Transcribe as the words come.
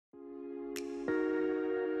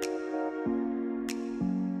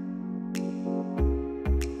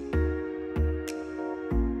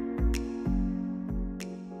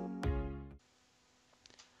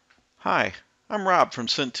Hi, I'm Rob from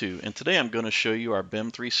Cintoo, and today I'm going to show you our BIM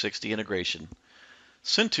 360 integration.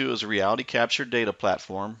 Cintoo is a reality capture data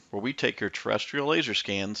platform where we take your terrestrial laser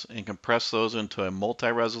scans and compress those into a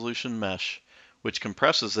multi-resolution mesh, which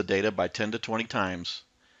compresses the data by 10 to 20 times.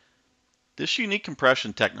 This unique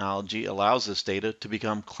compression technology allows this data to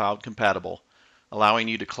become cloud compatible, allowing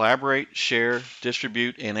you to collaborate, share,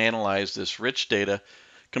 distribute, and analyze this rich data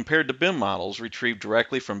compared to BIM models retrieved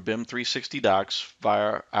directly from BIM 360 docs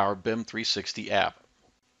via our BIM 360 app.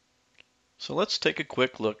 So let's take a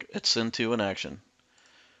quick look at Cintoo in action.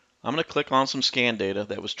 I'm going to click on some scan data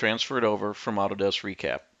that was transferred over from Autodesk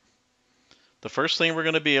Recap. The first thing we're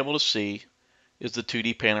going to be able to see is the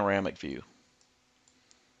 2D panoramic view.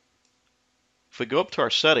 If we go up to our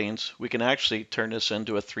settings, we can actually turn this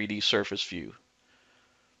into a 3D surface view.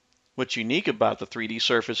 What's unique about the 3D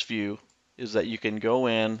surface view is that you can go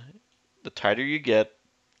in, the tighter you get,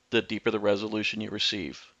 the deeper the resolution you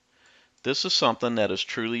receive. This is something that is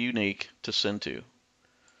truly unique to Cintoo.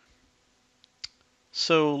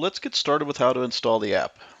 So let's get started with how to install the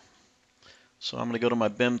app. So I'm going to go to my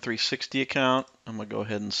BIM 360 account. I'm going to go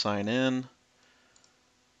ahead and sign in.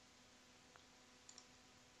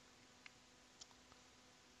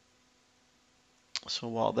 So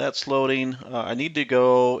while that's loading, I need to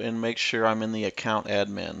go and make sure I'm in the account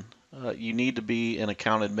admin. You need to be an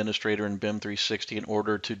account administrator in BIM 360 in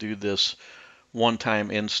order to do this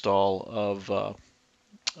one-time install of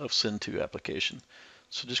Cintoo application.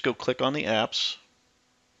 So just go click on the apps.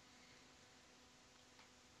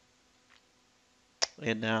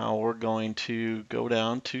 And now we're going to go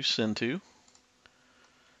down to Cintoo.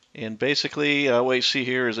 And basically, what you see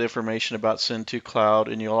here is information about Cintoo Cloud,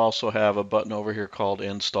 and you'll also have a button over here called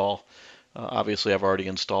Install. Obviously, I've already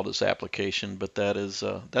installed this application, but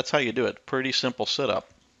that's how you do it. Pretty simple setup.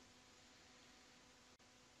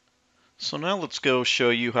 So now let's go show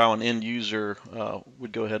you how an end user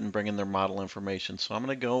would go ahead and bring in their model information. So I'm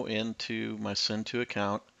going to go into my Cintoo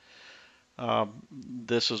account.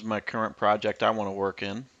 This is my current project I want to work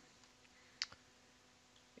in.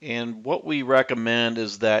 And what we recommend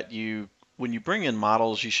is that when you bring in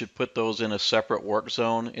models, you should put those in a separate work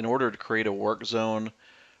zone. In order to create a work zone,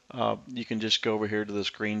 you can just go over here to this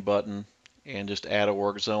green button and just add a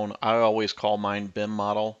work zone. I always call mine BIM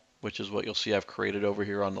Model, which is what you'll see I've created over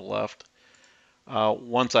here on the left.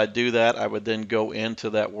 Once I do that, I would then go into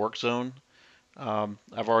that work zone.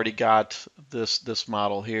 I've already got this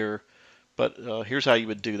model here, but here's how you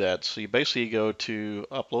would do that. So you basically go to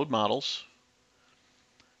Upload Models.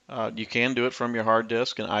 You can do it from your hard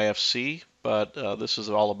disk in IFC, but this is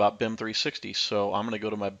all about BIM 360. So I'm going to go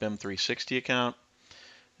to my BIM 360 account.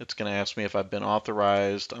 It's going to ask me if I've been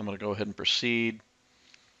authorized. I'm going to go ahead and proceed.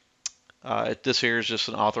 This here is just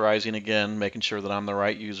an authorizing again, making sure that I'm the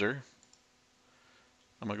right user.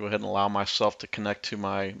 I'm going to go ahead and allow myself to connect to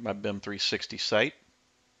my BIM 360 site.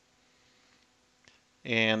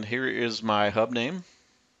 And here is my hub name.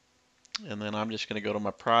 And then I'm just going to go to my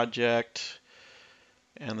project.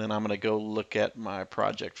 And then I'm going to go look at my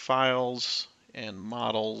project files and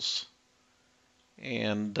models.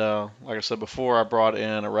 And like I said before, I brought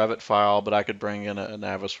in a Revit file, but I could bring in a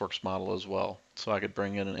Navisworks model as well. So I could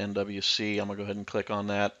bring in an NWC. I'm going to go ahead and click on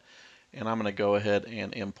that. And I'm going to go ahead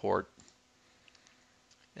and import.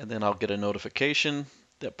 And then I'll get a notification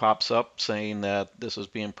that pops up saying that this is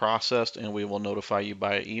being processed, and we will notify you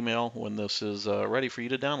by email when this is ready for you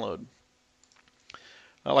to download.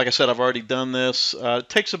 Like I said, I've already done this. It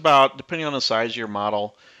takes about, depending on the size of your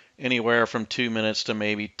model, anywhere from 2 minutes to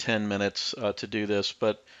maybe 10 minutes to do this.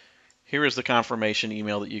 But here is the confirmation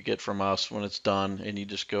email that you get from us when it's done, and you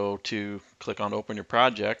just go to click on Open Your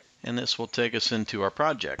Project, and this will take us into our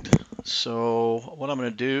project. So what I'm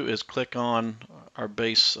going to do is click on our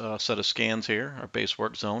base set of scans here, our base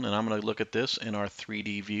work zone, and I'm going to look at this in our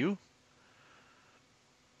 3D view.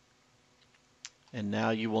 And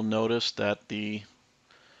now you will notice that the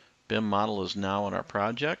BIM model is now in our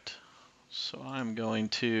project. So I'm going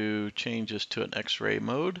to change this to an X-ray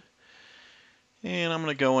mode. And I'm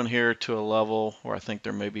going to go in here to a level where I think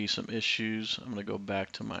there may be some issues. I'm going to go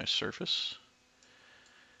back to my surface.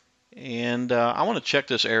 And I want to check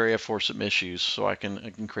this area for some issues so I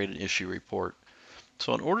can create an issue report.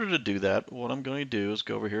 So in order to do that, what I'm going to do is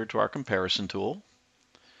go over here to our comparison tool.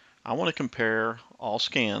 I want to compare all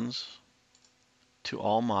scans to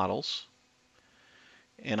all models.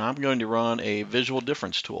 And I'm going to run a visual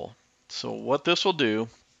difference tool. So what this will do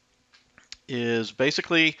is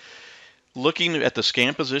basically looking at the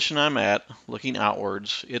scan position I'm at, looking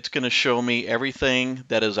outwards, it's going to show me everything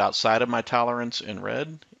that is outside of my tolerance in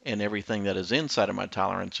red and everything that is inside of my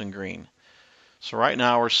tolerance in green. So right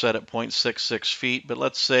now we're set at 0.66 feet, but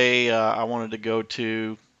let's say I wanted to go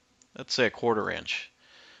to, let's say, a 1/4 inch.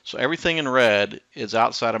 So everything in red is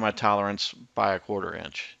outside of my tolerance by a 1/4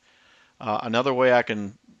 inch. Another way I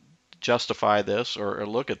can justify this or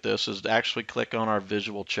look at this is to actually click on our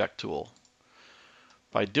visual check tool.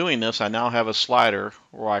 By doing this, I now have a slider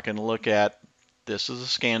where I can look at, this is a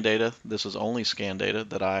scan data, this is only scan data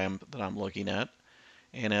that I'm looking at,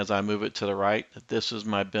 and as I move it to the right, this is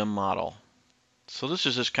my BIM model. So this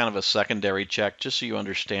is just kind of a secondary check, just so you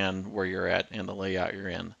understand where you're at and the layout you're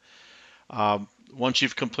in. Once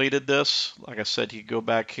you've completed this, like I said, you go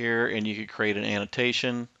back here and you could create an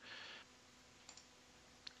annotation,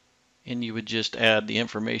 and you would just add the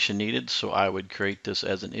information needed. So I would create this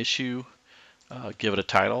as an issue, give it a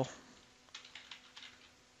title,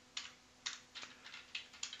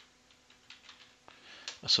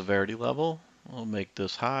 a severity level. We'll make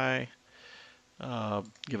this high,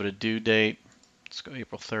 give it a due date. Let's go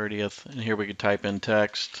April 30th, and here we could type in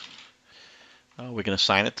text. We can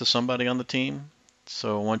assign it to somebody on the team.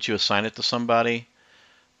 So once you assign it to somebody,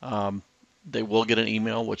 they will get an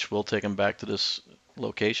email which will take them back to this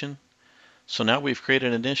location. So now we've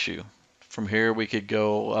created an issue. From here we could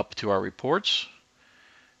go up to our reports,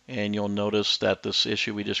 and you'll notice that this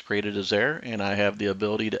issue we just created is there, and I have the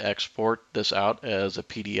ability to export this out as a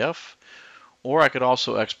PDF, or I could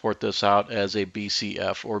also export this out as a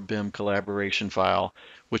BCF or BIM collaboration file,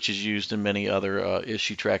 which is used in many other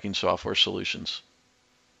issue tracking software solutions.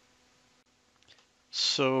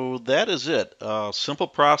 So that is it. Simple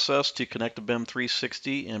process to connect to BIM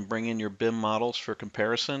 360 and bring in your BIM models for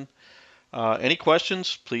comparison. Any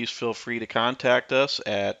questions, please feel free to contact us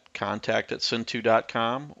at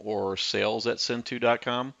contact@cintoo.com or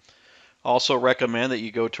sales@cintoo.com. Also recommend that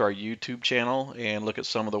you go to our YouTube channel and look at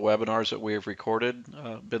some of the webinars that we have recorded.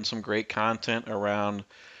 Been some great content around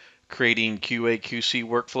creating QA/QC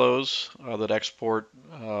workflows that export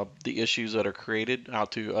the issues that are created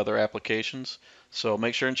out to other applications. So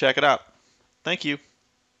make sure and check it out. Thank you.